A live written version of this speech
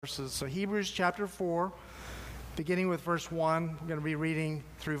verses. So Hebrews chapter 4, beginning with verse 1, we're going to be reading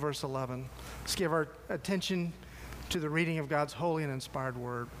through verse 11. Let's give our attention to the reading of God's holy and inspired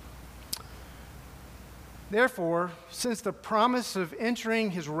word. Therefore, since the promise of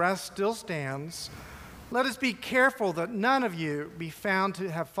entering his rest still stands, let us be careful that none of you be found to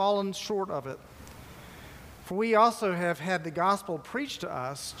have fallen short of it. For we also have had the gospel preached to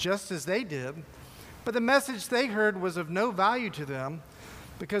us, just as they did, but the message they heard was of no value to them,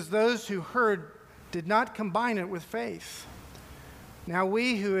 because those who heard did not combine it with faith. Now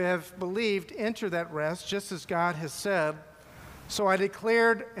we who have believed enter that rest, just as God has said, so I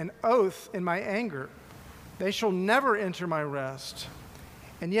declared an oath in my anger, they shall never enter my rest.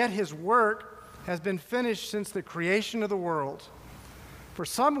 And yet his work has been finished since the creation of the world. For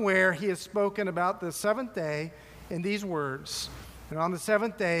somewhere he has spoken about the seventh day in these words, and on the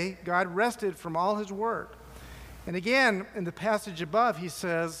seventh day God rested from all his work. And again, in the passage above, he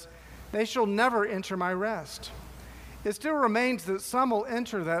says, they shall never enter my rest. It still remains that some will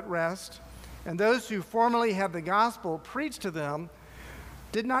enter that rest, and those who formerly had the gospel preached to them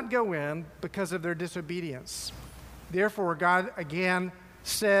did not go in because of their disobedience. Therefore, God again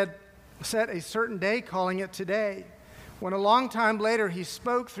set a certain day, calling it today, when a long time later he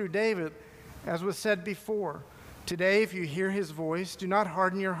spoke through David, as was said before, today, if you hear his voice, do not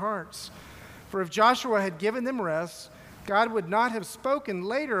harden your hearts. For if Joshua had given them rest, God would not have spoken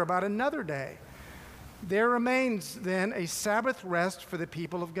later about another day. There remains then a Sabbath rest for the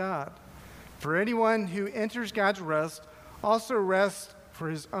people of God. For anyone who enters God's rest also rests for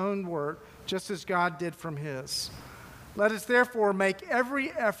his own work, just as God did from his. Let us therefore make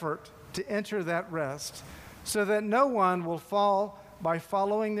every effort to enter that rest, so that no one will fall by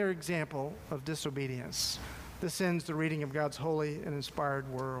following their example of disobedience. This ends the reading of God's holy and inspired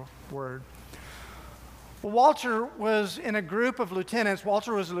word. Well, Walter was in a group of lieutenants.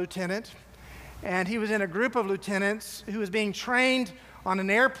 Walter was a lieutenant, and he was in a group of lieutenants who was being trained on an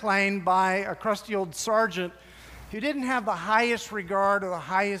airplane by a crusty old sergeant who didn't have the highest regard or the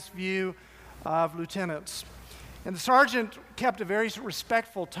highest view of lieutenants. And the sergeant kept a very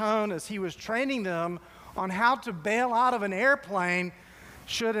respectful tone as he was training them on how to bail out of an airplane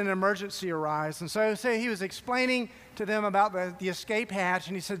should an emergency arise. And so he was explaining to them about the escape hatch,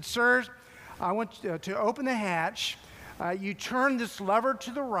 and he said, sirs, I want you to open the hatch. You turn this lever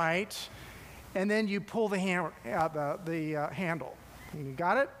to the right, and then you pull the handle. You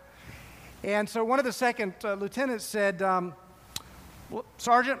got it? And so one of the second lieutenants said, well,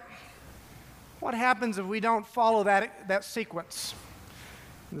 Sergeant, what happens if we don't follow that sequence?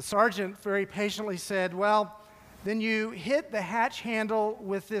 And the sergeant very patiently said, well, then you hit the hatch handle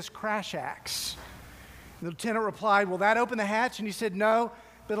with this crash axe. And the lieutenant replied, will that open the hatch? And he said, no,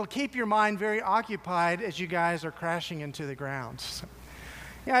 but it'll keep your mind very occupied as you guys are crashing into the ground. So,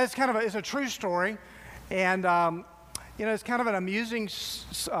 yeah, it's a true story, and it's kind of an amusing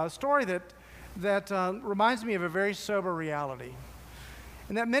story that reminds me of a very sober reality.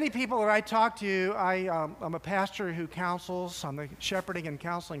 And that many people that I talk to, I'm a pastor who counsels. I'm the shepherding and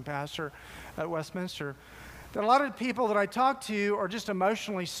counseling pastor at Westminster. That a lot of people that I talk to are just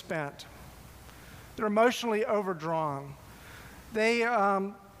emotionally spent. They're emotionally overdrawn.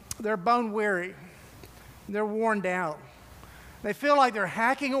 They're bone weary. They're worn down. They feel like they're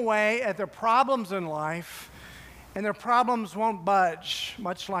hacking away at their problems in life, and their problems won't budge,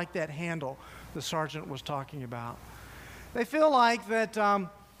 much like that handle the sergeant was talking about. They feel like that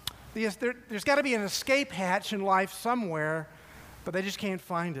there's got to be an escape hatch in life somewhere, but they just can't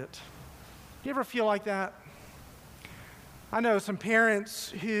find it. Do you ever feel like that? I know some parents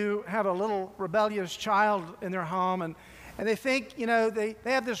who have a little rebellious child in their home, and they think, they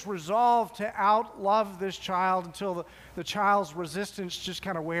have this resolve to outlove this child until the child's resistance just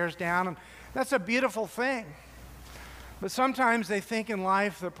kind of wears down, and that's a beautiful thing. But sometimes they think in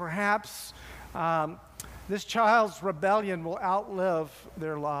life that perhaps this child's rebellion will outlive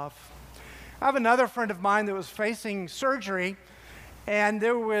their love. I have another friend of mine that was facing surgery, and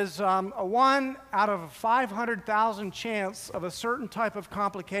there was a 1 out of a 500,000 chance of a certain type of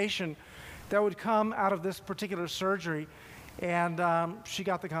complication that would come out of this particular surgery, and she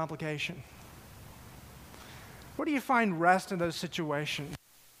got the complication. Where do you find rest in those situations?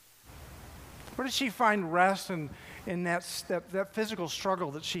 Where does she find rest in that physical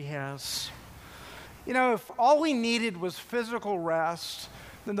struggle that she has? If all we needed was physical rest,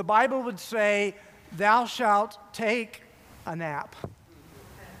 then the Bible would say, thou shalt take a nap.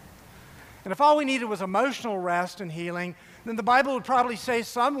 And if all we needed was emotional rest and healing, then the Bible would probably say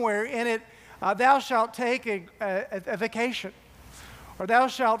somewhere in it, thou shalt take a vacation, or thou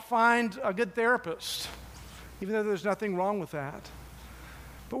shalt find a good therapist, even though there's nothing wrong with that.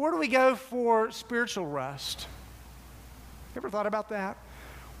 But where do we go for spiritual rest? Ever thought about that?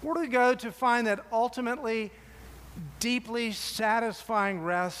 Where do we go to find that ultimately, deeply satisfying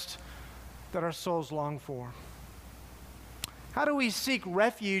rest that our souls long for? How do we seek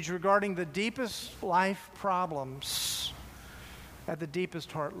refuge regarding the deepest life problems at the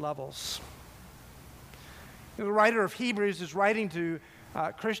deepest heart levels? The writer of Hebrews is writing to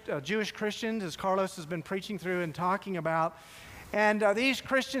Jewish Christians, as Carlos has been preaching through and talking about. And these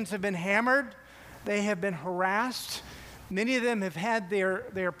Christians have been hammered. They have been harassed. Many of them have had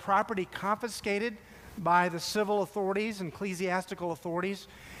their property confiscated by the civil authorities and ecclesiastical authorities.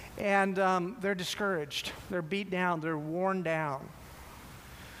 And they're discouraged. They're beat down. They're worn down.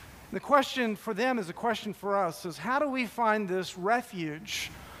 The question for them is a question for us, is how do we find this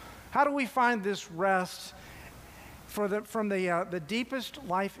refuge? How do we find this rest from the deepest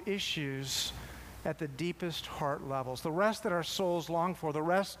life issues at the deepest heart levels, the rest that our souls long for, the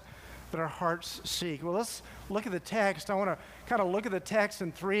rest that our hearts seek? Well, let's look at the text. I want to kind of look at the text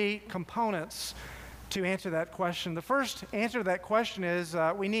in three components to answer that question. The first answer to that question is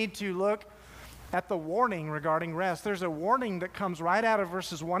we need to look at the warning regarding rest. There's a warning that comes right out of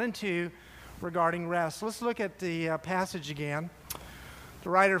verses 1 and 2 regarding rest. Let's look at the passage again. The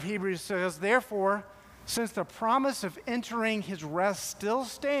writer of Hebrews says, "Therefore, since the promise of entering his rest still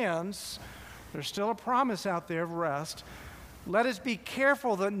stands," there's still a promise out there of rest, "let us be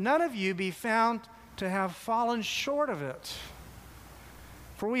careful that none of you be found to have fallen short of it.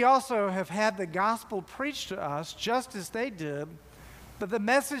 For we also have had the gospel preached to us just as they did, but the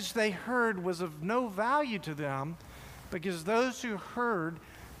message they heard was of no value to them because those who heard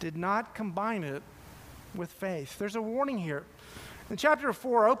did not combine it with faith." There's a warning here. And chapter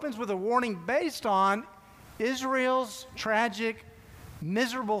 4 opens with a warning based on Israel's tragic,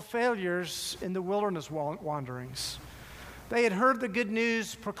 miserable failures in the wilderness wanderings. They had heard the good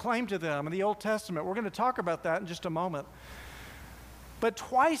news proclaimed to them in the Old Testament. We're going to talk about that in just a moment. But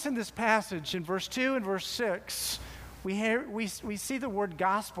twice in this passage, in verse 2 and verse 6, we see the word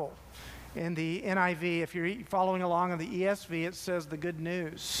gospel in the NIV. If you're following along in the ESV, it says the good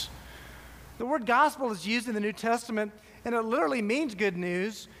news. The word gospel is used in the New Testament, and it literally means good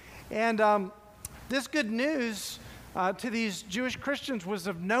news. And this good news to these Jewish Christians was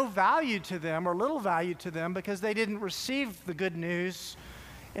of no value to them or little value to them because they didn't receive the good news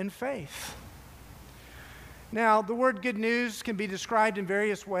in faith. Now, the word good news can be described in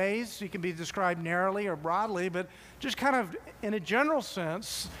various ways. It can be described narrowly or broadly, but just kind of in a general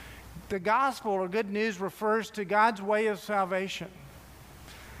sense, the gospel or good news refers to God's way of salvation.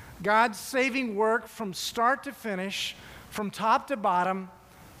 God's saving work from start to finish, from top to bottom,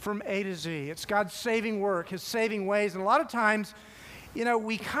 from A to Z. It's God's saving work, his saving ways. And a lot of times,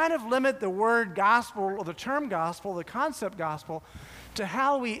 we kind of limit the word gospel or the term gospel, the concept gospel, to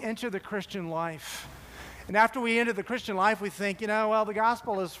how we enter the Christian life. And after we enter the Christian life, we think, well, the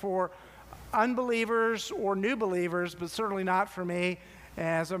gospel is for unbelievers or new believers, but certainly not for me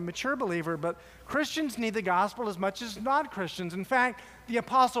as a mature believer. But Christians need the gospel as much as non-Christians. In fact, the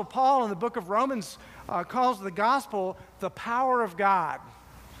Apostle Paul in the book of Romans calls the gospel the power of God.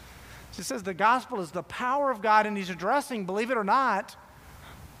 He says the gospel is the power of God, and he's addressing, believe it or not,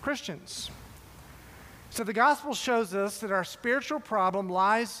 Christians. So the gospel shows us that our spiritual problem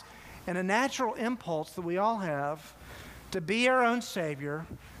lies in a natural impulse that we all have to be our own Savior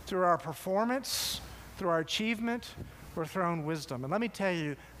through our performance, through our achievement, or through our own wisdom. And let me tell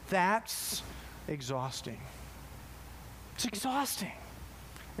you, that's exhausting. It's exhausting.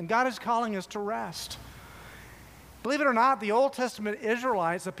 And God is calling us to rest. Believe it or not, the Old Testament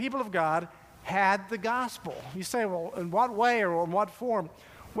Israelites, the people of God, had the gospel. You say, well, in what way or in what form?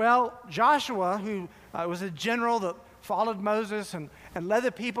 Well, Joshua, who was a general that followed Moses and led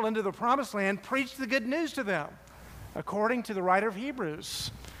the people into the promised land, preached the good news to them, according to the writer of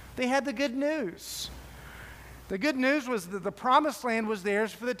Hebrews. They had the good news. The good news was that the promised land was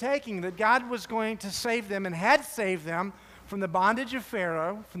theirs for the taking, that God was going to save them and had saved them from the bondage of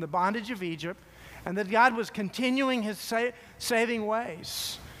Pharaoh, from the bondage of Egypt, and that God was continuing his saving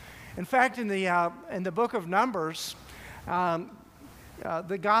ways. In fact, in the book of Numbers,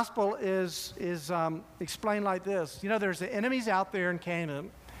 the gospel is explained like this. There's the enemies out there in Canaan,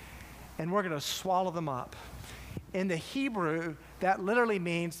 and we're going to swallow them up. In the Hebrew, that literally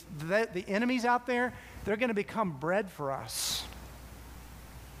means that the enemies out there, they're going to become bread for us.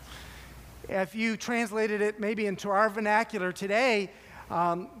 If you translated it maybe into our vernacular today,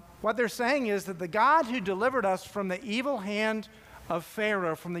 what they're saying is that the God who delivered us from the evil hand of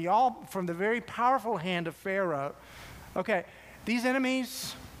Pharaoh, from the very powerful hand of Pharaoh, okay, these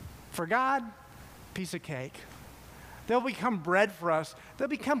enemies, for God, piece of cake. They'll become bread for us. They'll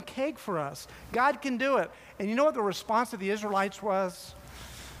become cake for us. God can do it. And you know what the response of the Israelites was?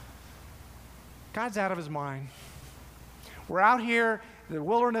 God's out of his mind. We're out here. The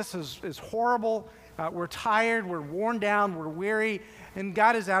wilderness is horrible. We're tired. We're worn down. We're weary. And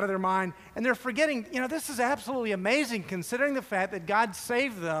God is out of their mind. And they're forgetting, this is absolutely amazing considering the fact that God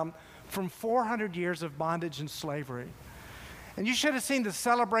saved them from 400 years of bondage and slavery. And you should have seen the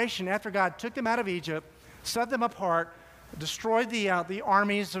celebration after God took them out of Egypt, set them apart, destroyed the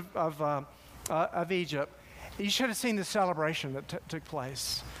armies of Egypt. You should have seen the celebration that took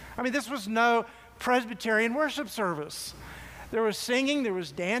place. I mean, this was no Presbyterian worship service. There was singing, there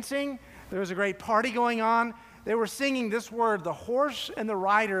was dancing, there was a great party going on. They were singing this word, the horse and the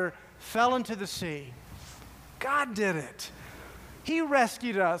rider fell into the sea. God did it. He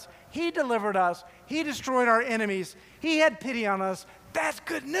rescued us. He delivered us. He destroyed our enemies. He had pity on us. That's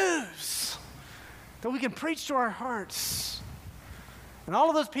good news that we can preach to our hearts. And all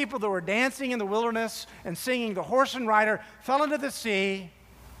of those people that were dancing in the wilderness and singing the horse and rider fell into the sea.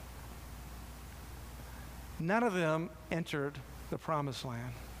 None of them entered the promised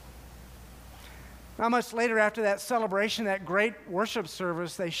land. Not much later after that celebration, that great worship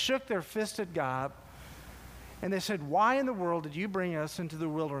service, they shook their fist at God and they said, "Why in the world did you bring us into the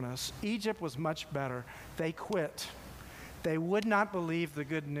wilderness? Egypt was much better." They quit. They would not believe the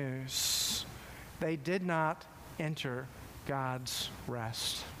good news. They did not enter God's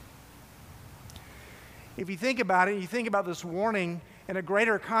rest. If you think about it, you think about this warning in a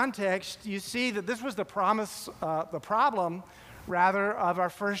greater context, you see that this was the problem, rather, of our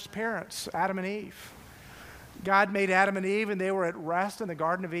first parents, Adam and Eve. God made Adam and Eve, and they were at rest in the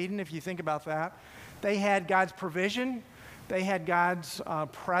Garden of Eden, if you think about that. They had God's provision. They had God's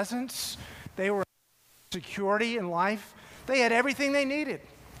presence. They were security in life. They had everything they needed.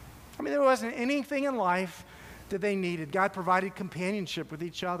 I mean, there wasn't anything in life that they needed. God provided companionship with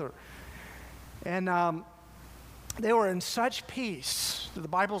each other. And they were in such peace that the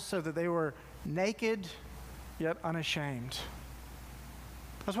Bible said that they were naked yet unashamed.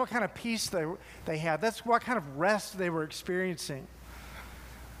 That's what kind of peace they had. That's what kind of rest they were experiencing.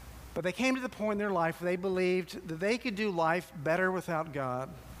 But they came to the point in their life where they believed that they could do life better without God.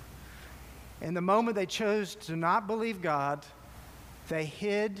 And the moment they chose to not believe God, they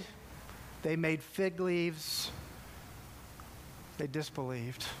hid, they made fig leaves, they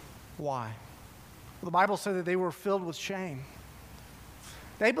disbelieved. Why? Well, the Bible said that they were filled with shame.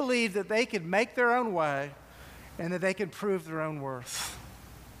 They believed that they could make their own way and that they could prove their own worth.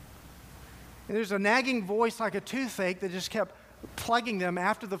 And there's a nagging voice like a toothache that just kept plugging them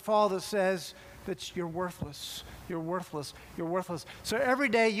after the fall that says that you're worthless, you're worthless, you're worthless. So every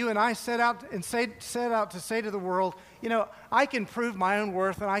day you and I set out to say to the world, I can prove my own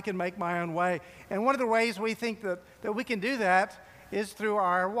worth and I can make my own way. And one of the ways we think that we can do that is through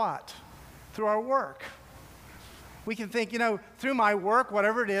our what? Through our work. We can think, through my work,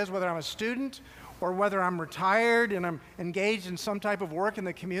 whatever it is, whether I'm a student or whether I'm retired and I'm engaged in some type of work in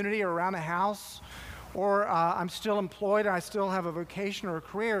the community or around the house, or I'm still employed and I still have a vocation or a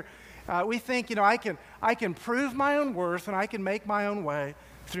career, we think, I can prove my own worth and I can make my own way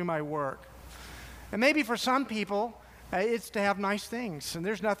through my work. And maybe for some people, it's to have nice things, and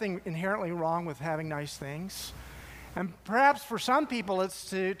there's nothing inherently wrong with having nice things. And perhaps for some people, it's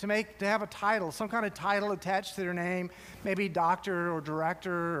to have a title, some kind of title attached to their name, maybe doctor or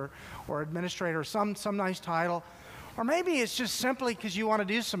director or administrator, some nice title. Or maybe it's just simply because you want to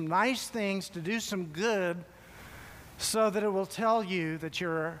do some nice things, to do some good, so that it will tell you that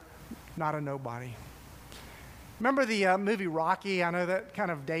you're not a nobody. Remember the movie Rocky? I know that kind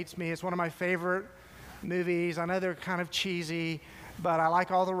of dates me. It's one of my favorite movies. I know they're kind of cheesy, but I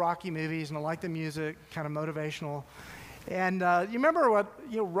like all the Rocky movies, and I like the music, kind of motivational. And you remember what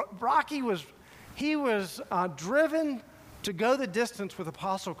Rocky was? He was driven to go the distance with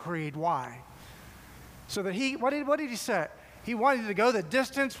Apostle Creed. Why? So that what did he say? He wanted to go the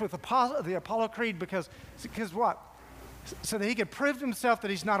distance with the Apollo Creed because what? So that he could prove to himself that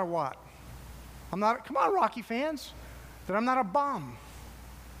he's not a what? Come on, Rocky fans, that I'm not a bum.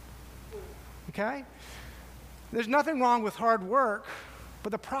 Okay? There's nothing wrong with hard work,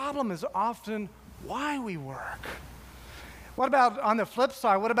 but the problem is often why we work. What about, on the flip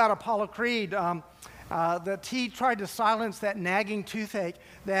side, what about Apollo Creed? That he tried to silence that nagging toothache,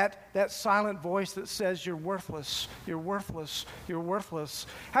 that silent voice that says, you're worthless, you're worthless, you're worthless.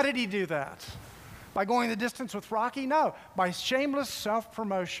 How did he do that? By going the distance with Rocky? No, by shameless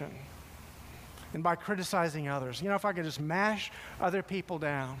self-promotion and by criticizing others. If I could just mash other people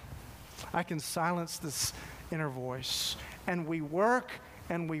down, I can silence this inner voice. And we work,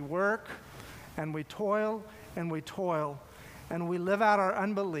 and we work, and we toil, and we toil and we live out our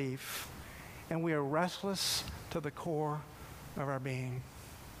unbelief and we are restless to the core of our being.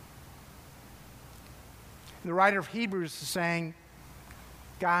 The writer of Hebrews is saying,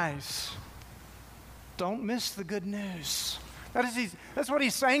 guys, don't miss the good news. That's what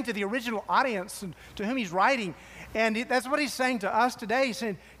he's saying to the original audience and to whom he's writing. And that's what he's saying to us today. He's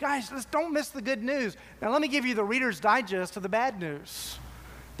saying, guys, don't miss the good news. Now, let me give you the Reader's Digest of the bad news.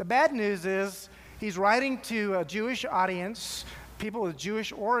 The bad news is he's writing to a Jewish audience, people with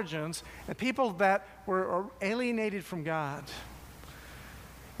Jewish origins, and people that were alienated from God.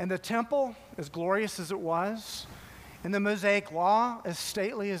 And the temple, as glorious as it was, and the Mosaic law, as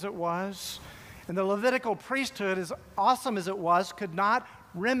stately as it was, and the Levitical priesthood, as awesome as it was, could not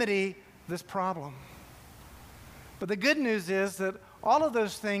remedy this problem. But the good news is that all of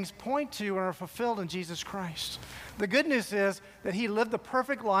those things point to and are fulfilled in Jesus Christ. The good news is that he lived the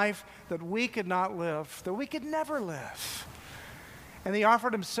perfect life that we could not live, that we could never live. And he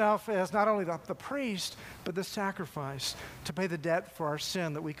offered himself as not only the priest, but the sacrifice to pay the debt for our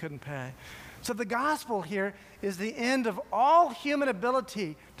sin that we couldn't pay. So the gospel here is the end of all human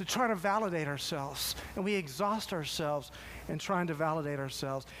ability to try to validate ourselves. And we exhaust ourselves in trying to validate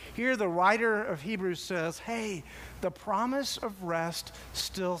ourselves. Here the writer of Hebrews says, hey, the promise of rest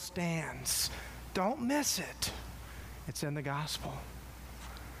still stands. Don't miss it. It's in the gospel.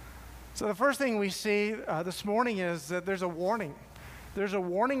 So the first thing we see this morning is that there's a warning. There's a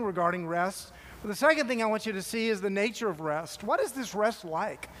warning regarding rest. But the second thing I want you to see is the nature of rest. What is this rest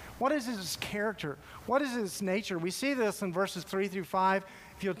like? What is its character? What is its nature? We see this in verses 3 through 5.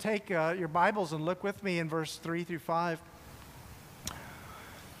 If you'll take your Bibles and look with me in verse 3 through 5.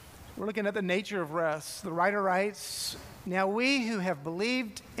 We're looking at the nature of rest. The writer writes, now we who have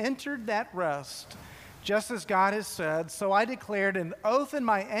believed entered that rest, just as God has said, so I declared an oath in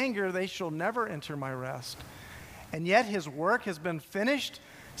my anger, they shall never enter my rest. And yet his work has been finished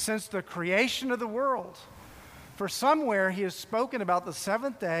since the creation of the world. For somewhere he has spoken about the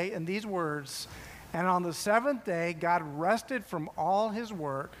seventh day in these words, and on the seventh day God rested from all his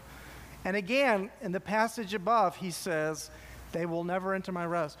work. And again, in the passage above, he says, they will never enter my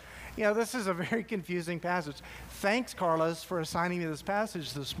rest. You know, this is a very confusing passage. Thanks, Carlos, for assigning me this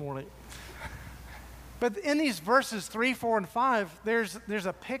passage this morning. But in these verses 3, 4, and 5, there's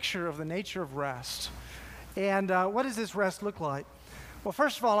a picture of the nature of rest. And what does this rest look like? Well,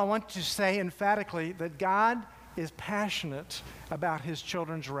 first of all, I want to say emphatically that God is passionate about his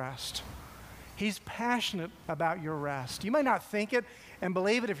children's rest. He's passionate about your rest. You may not think it and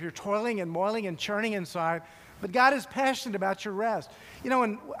believe it if you're toiling and moiling and churning inside, but God is passionate about your rest. You know,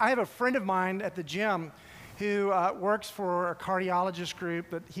 and I have a friend of mine at the gym who works for a cardiologist group,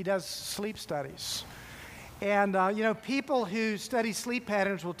 but he does sleep studies. And, you know, people who study sleep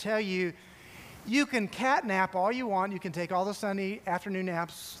patterns will tell you, you can cat nap all you want. You can take all the Sunday afternoon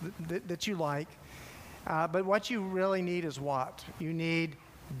naps that you like. But what you really need is what? You need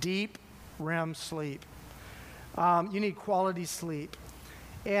deep REM sleep. You need quality sleep.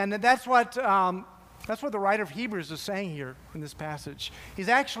 And that's what the writer of Hebrews is saying here in this passage. He's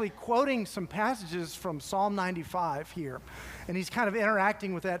actually quoting some passages from Psalm 95 here. And he's kind of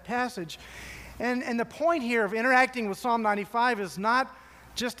interacting with that passage. And the point here of interacting with Psalm 95 is not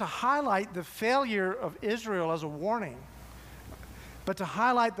just to highlight the failure of Israel as a warning, but to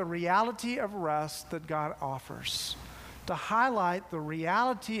highlight the reality of rest that God offers. To highlight the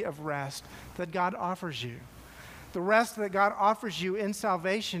reality of rest that God offers you. The rest that God offers you in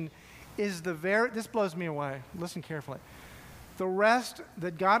salvation is this blows me away. Listen carefully. The rest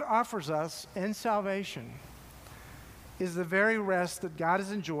that God offers us in salvation is the very rest that God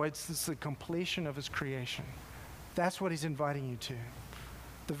has enjoyed since the completion of his creation. That's what he's inviting you to.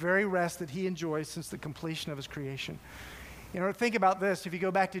 The very rest that he enjoys since the completion of his creation. You know, think about this. If you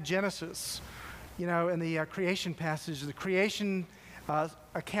go back to Genesis, you know, in the creation passage, the creation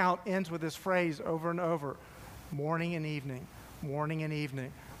account ends with this phrase over and over. Morning and evening, morning and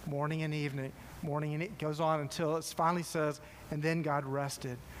evening, morning and evening, morning and it goes on until it finally says, and then God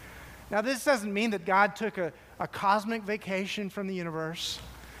rested. Now, this doesn't mean that God took a cosmic vacation from the universe.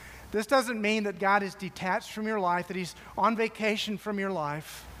 This doesn't mean that God is detached from your life, that he's on vacation from your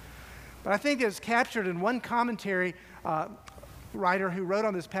life. But I think that it's captured in one commentary writer who wrote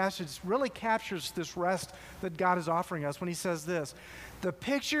on this passage really captures this rest that God is offering us when he says this. The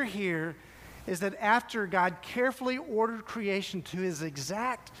picture here is that after God carefully ordered creation to his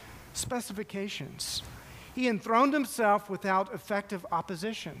exact specifications, he enthroned himself without effective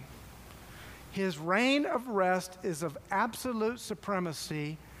opposition. His reign of rest is of absolute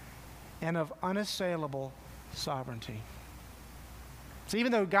supremacy and of unassailable sovereignty. So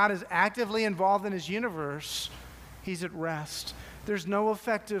even though God is actively involved in his universe, he's at rest. There's no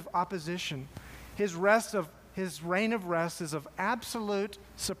effective opposition. His reign of rest is of absolute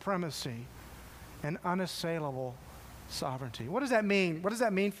supremacy and unassailable sovereignty. What does that mean? What does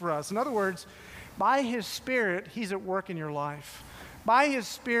that mean for us? In other words, by his Spirit, he's at work in your life. By his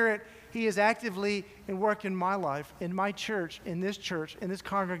Spirit, he is actively at work in my life, in my church, in this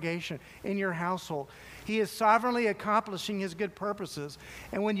congregation, in your household. He is sovereignly accomplishing his good purposes.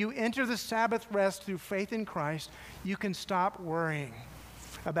 And when you enter the Sabbath rest through faith in Christ, you can stop worrying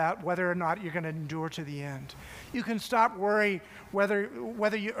about whether or not you're going to endure to the end. You can stop worrying whether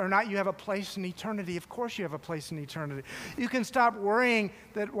or not you have a place in eternity. Of course you have a place in eternity. You can stop worrying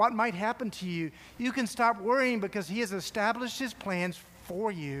that what might happen to you. You can stop worrying because he has established his plans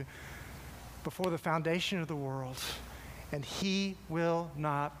for you before the foundation of the world, and he will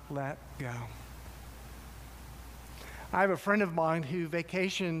not let go. I have a friend of mine who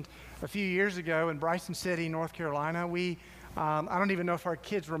vacationed a few years ago in Bryson City, North Carolina. I don't even know if our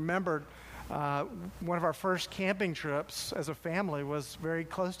kids remembered one of our first camping trips as a family was very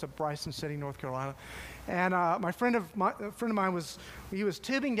close to Bryson City, North Carolina. And a friend of mine was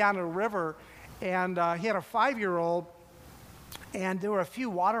tubing down a river, and he had a 5-year-old, and there were a few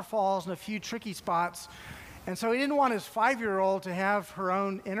waterfalls and a few tricky spots. And so he didn't want his 5-year-old to have her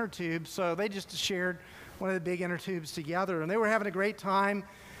own inner tube, so they just shared one of the big inner tubes together. And they were having a great time.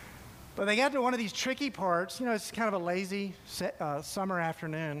 But they got to one of these tricky parts. You know, it's kind of a lazy summer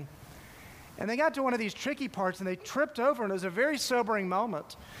afternoon. And they got to one of these tricky parts, and they tripped over, and it was a very sobering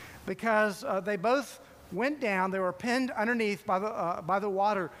moment because they both went down. They were pinned underneath by the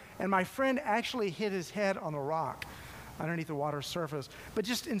water, and my friend actually hit his head on the rock underneath the water's surface. But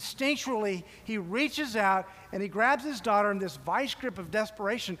just instinctually, he reaches out and he grabs his daughter in this vice grip of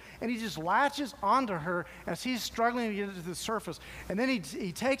desperation, and he just latches onto her as he's struggling to get to the surface. And then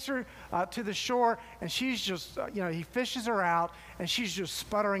he takes her to the shore, and she's just, he fishes her out, and she's just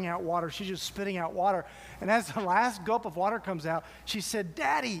sputtering out water. She's just spitting out water. And as the last gulp of water comes out, she said,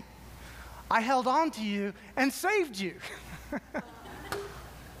 "Daddy, I held on to you and saved you."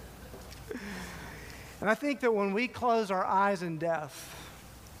 And I think that when we close our eyes in death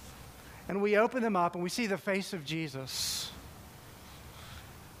and we open them up and we see the face of Jesus,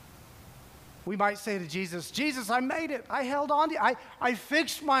 we might say to Jesus, "Jesus, I made it. I held on to you. I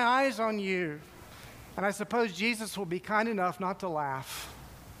fixed my eyes on you." And I suppose Jesus will be kind enough not to laugh.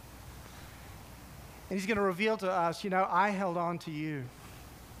 And he's going to reveal to us, I held on to you.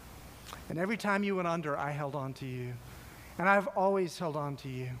 And every time you went under, I held on to you. And I've always held on to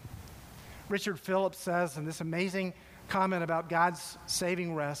you. Richard Phillips says in this amazing comment about God's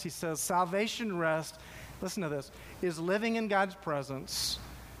saving rest, he says, salvation rest, listen to this, is living in God's presence,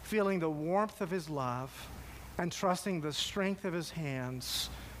 feeling the warmth of his love, and trusting the strength of his hands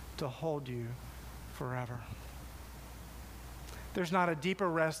to hold you forever. There's not a deeper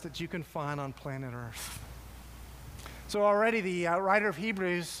rest that you can find on planet Earth. So already the writer of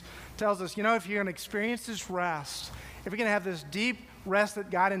Hebrews tells us, if you're going to experience this rest, if you're going to have this deep rest that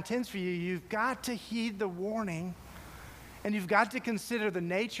God intends for you, you've got to heed the warning, and you've got to consider the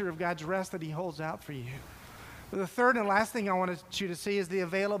nature of God's rest that he holds out for you. But the third and last thing I want you to see is the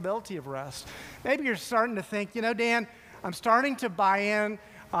availability of rest. Maybe you're starting to think, Dan, I'm starting to buy in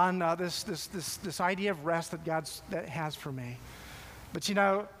on this idea of rest that God has for me. But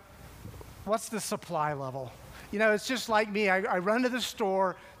what's the supply level? It's just like me. I run to the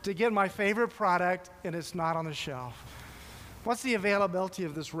store to get my favorite product, and it's not on the shelf. What's the availability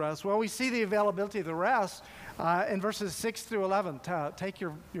of this rest? Well, we see the availability of the rest in verses 6 through 11. Take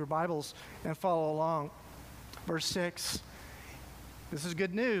your Bibles and follow along. Verse 6. This is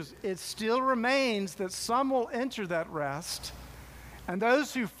good news. It still remains that some will enter that rest, and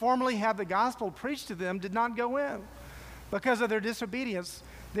those who formerly had the gospel preached to them did not go in because of their disobedience.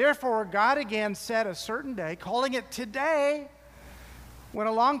 Therefore, God again set a certain day, calling it today, when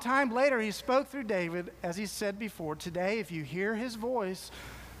a long time later he spoke through David, as he said before, "Today, if you hear his voice,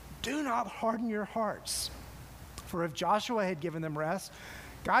 do not harden your hearts." For if Joshua had given them rest,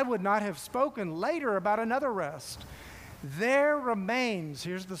 God would not have spoken later about another rest. There remains,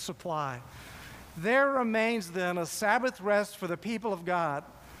 here's the supply, there remains then a Sabbath rest for the people of God.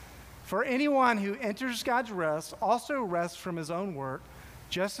 For anyone who enters God's rest also rests from his own work,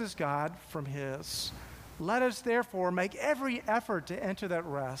 just as God from his. Let us therefore make every effort to enter that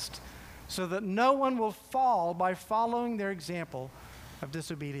rest, so that no one will fall by following their example of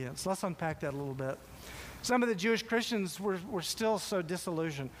disobedience. Let's unpack that a little bit. Some of the Jewish Christians were still so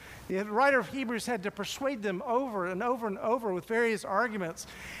disillusioned. The writer of Hebrews had to persuade them over and over and over with various arguments.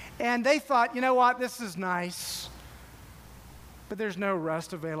 And they thought, this is nice. but there's no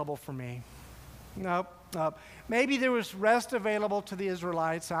rest available for me. Nope, nope. Maybe there was rest available to the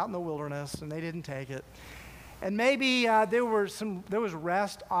Israelites out in the wilderness, and they didn't take it. And maybe there was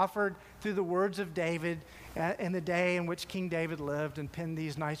rest offered through the words of David in the day in which King David lived and penned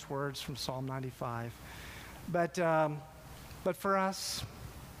these nice words from Psalm 95. But for us,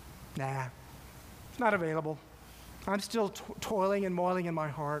 nah, it's not available. I'm still toiling and moiling in my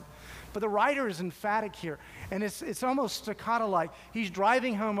heart. But the writer is emphatic here, and it's almost staccato-like. He's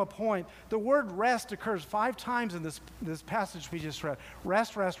driving home a point. The word rest occurs 5 times in this passage we just read.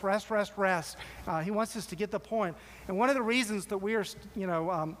 Rest, rest, rest, rest, rest. He wants us to get the point. And one of the reasons that we are,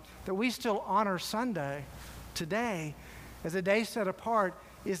 that we still honor Sunday today as a day set apart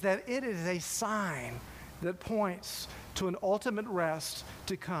is that it is a sign that points to an ultimate rest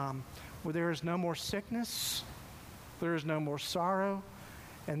to come, where there is no more sickness, there is no more sorrow,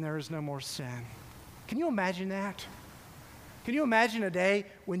 and there is no more sin. Can you imagine that? Can you imagine a day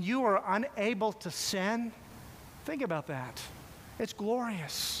when you are unable to sin? Think about that. It's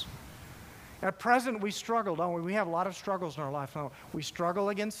glorious. At present, we struggle, don't we? We have a lot of struggles in our life. Don't we? We struggle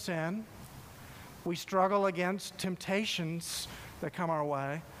against sin. We struggle against temptations that come our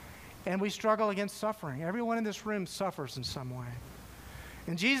way. And we struggle against suffering. Everyone in this room suffers in some way.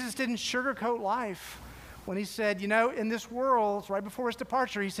 And Jesus didn't sugarcoat life when he said, in this world, right before his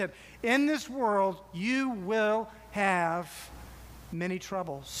departure, he said, in this world you will have many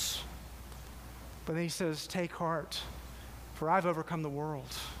troubles. But then he says, take heart, for I've overcome the world.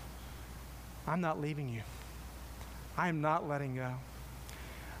 I'm not leaving you. I am not letting go.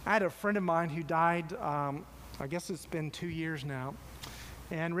 I had a friend of mine who died, I guess it's been 2 years now.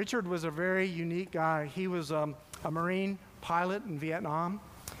 And Richard was a very unique guy. He was a Marine pilot in Vietnam.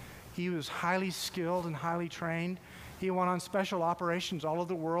 He was highly skilled and highly trained. He went on special operations all over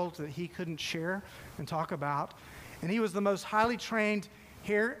the world that he couldn't share and talk about. And he was the most highly trained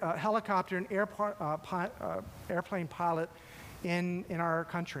helicopter and airplane pilot in our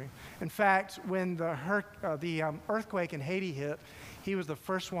country. In fact, when the earthquake in Haiti hit, he was the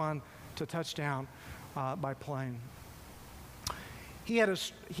first one to touch down by plane. He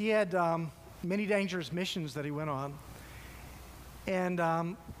had many dangerous missions that he went on. And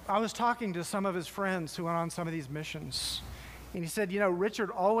I was talking to some of his friends who went on some of these missions. And he said, Richard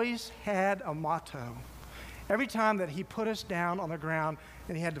always had a motto. Every time that he put us down on the ground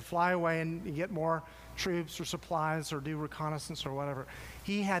and he had to fly away and get more troops or supplies or do reconnaissance or whatever,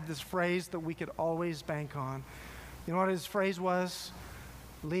 he had this phrase that we could always bank on. You know what his phrase was?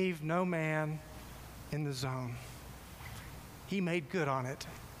 Leave no man in the zone. He made good on it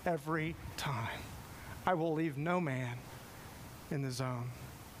every time. I will leave no man in the zone.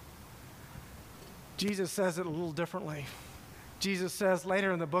 Jesus says it a little differently. Jesus says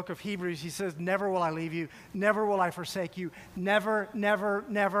later in the book of Hebrews, he says, never will I leave you, never will I forsake you, never, never,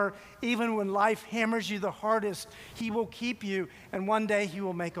 never. Even when life hammers you the hardest, he will keep you, and one day he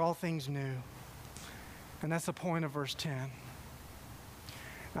will make all things new. And that's the point of verse 10.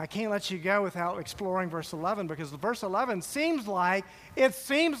 Now, I can't let you go without exploring verse 11, because verse 11 seems like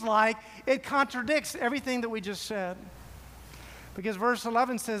it contradicts everything that we just said. Because verse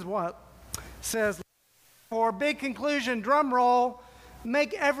 11 says what? It says, for big conclusion, drum roll,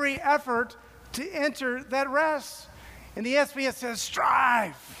 make every effort to enter that rest. In the ESV it says,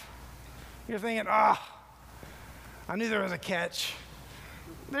 strive. You're thinking, I knew there was a catch.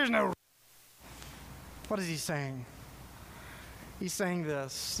 There's no. What is he saying? He's saying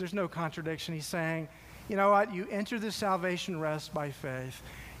this. There's no contradiction. He's saying, you know what? You enter the salvation rest by faith.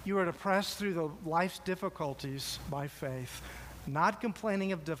 You are to press through the life's difficulties by faith. Not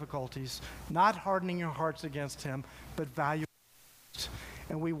complaining of difficulties, not hardening your hearts against him, but value.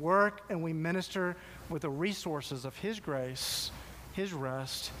 And we work and we minister with the resources of his grace, his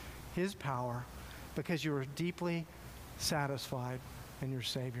rest, his power, because you are deeply satisfied in your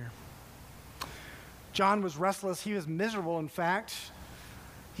Savior. John was restless. He was miserable, in fact.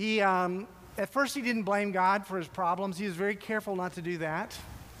 At first he didn't blame God for his problems. He was very careful not to do that.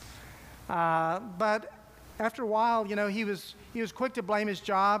 But after a while, he was quick to blame his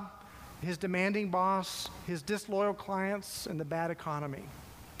job, his demanding boss, his disloyal clients, and the bad economy.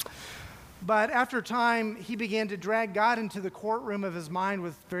 But after a time, he began to drag God into the courtroom of his mind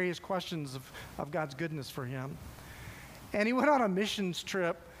with various questions of God's goodness for him. And he went on a missions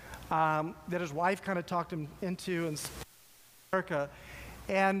trip that his wife kind of talked him into in America.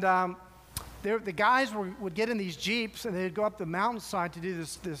 And the guys would get in these Jeeps and they'd go up the mountainside to do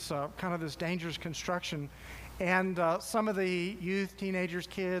this dangerous construction. And some of the youth, teenagers,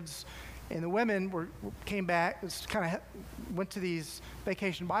 kids, and the women came back, went to these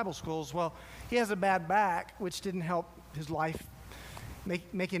vacation Bible schools. Well, he has a bad back, which didn't help his life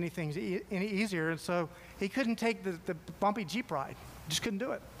make anything any easier. And so he couldn't take the bumpy Jeep ride. Just couldn't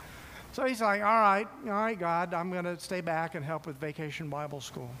do it. So he's like, all right, God, I'm going to stay back and help with Vacation Bible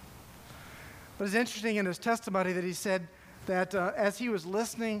School. But it's interesting in his testimony that he said that as he was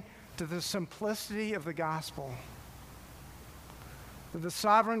listening to the simplicity of the gospel,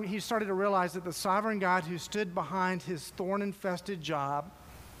 that he started to realize that the sovereign God who stood behind his thorn-infested job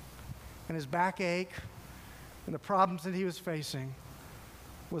and his backache and the problems that he was facing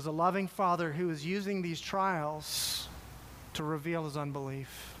was a loving Father who was using these trials to reveal his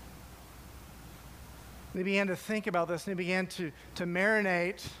unbelief. And he began to think about this, and he began to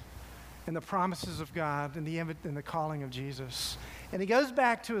marinate in the promises of God and the calling of Jesus. And he goes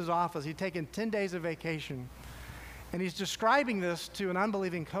back to his office. He'd taken 10 days of vacation. And he's describing this to an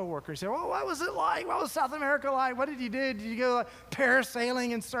unbelieving coworker. He said, well, what was it like? What was South America like? What did you do? Did you go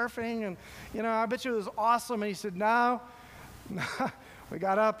parasailing and surfing? And, I bet you it was awesome. And he said, no. We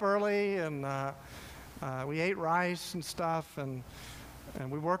got up early, and we ate rice and stuff, and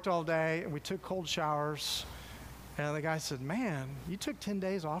we worked all day, and we took cold showers. And the guy said, man, you took 10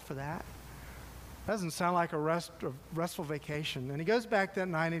 days off for that? That doesn't sound like a restful vacation. And he goes back that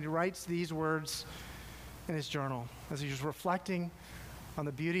night, and he writes these words in his journal as he was reflecting on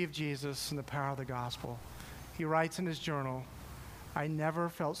the beauty of Jesus and the power of the gospel. He writes in his journal, I never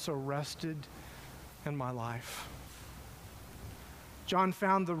felt so rested in my life. John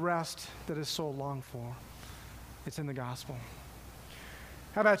found the rest that his soul longed for. It's in the gospel.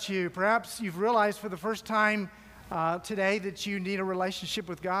 How about you? Perhaps you've realized for the first time today that you need a relationship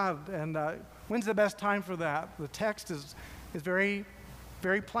with God. And when's the best time for that? The text is very,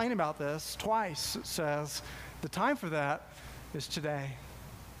 very plain about this. Twice it says the time for that is today.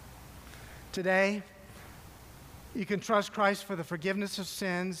 Today, you can trust Christ for the forgiveness of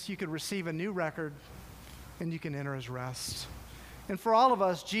sins. You can receive a new record, and you can enter his rest. And for all of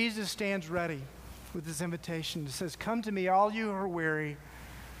us, Jesus stands ready with this invitation. It says, come to me, all you who are weary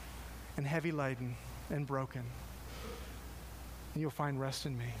and heavy laden and broken, and you'll find rest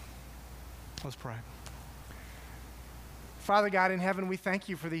in me. Let's pray. Father God in heaven, we thank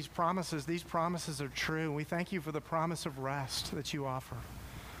you for these promises. These promises are true. We thank you for the promise of rest that you offer.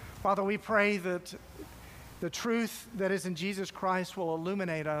 Father, we pray that the truth that is in Jesus Christ will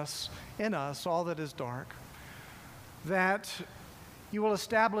illuminate in us, all that is dark. That you will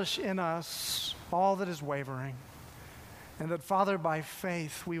establish in us all that is wavering. And that, Father, by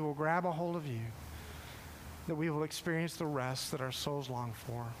faith, we will grab a hold of you. That we will experience the rest that our souls long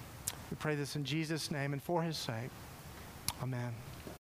for. We pray this in Jesus' name and for his sake. Amen.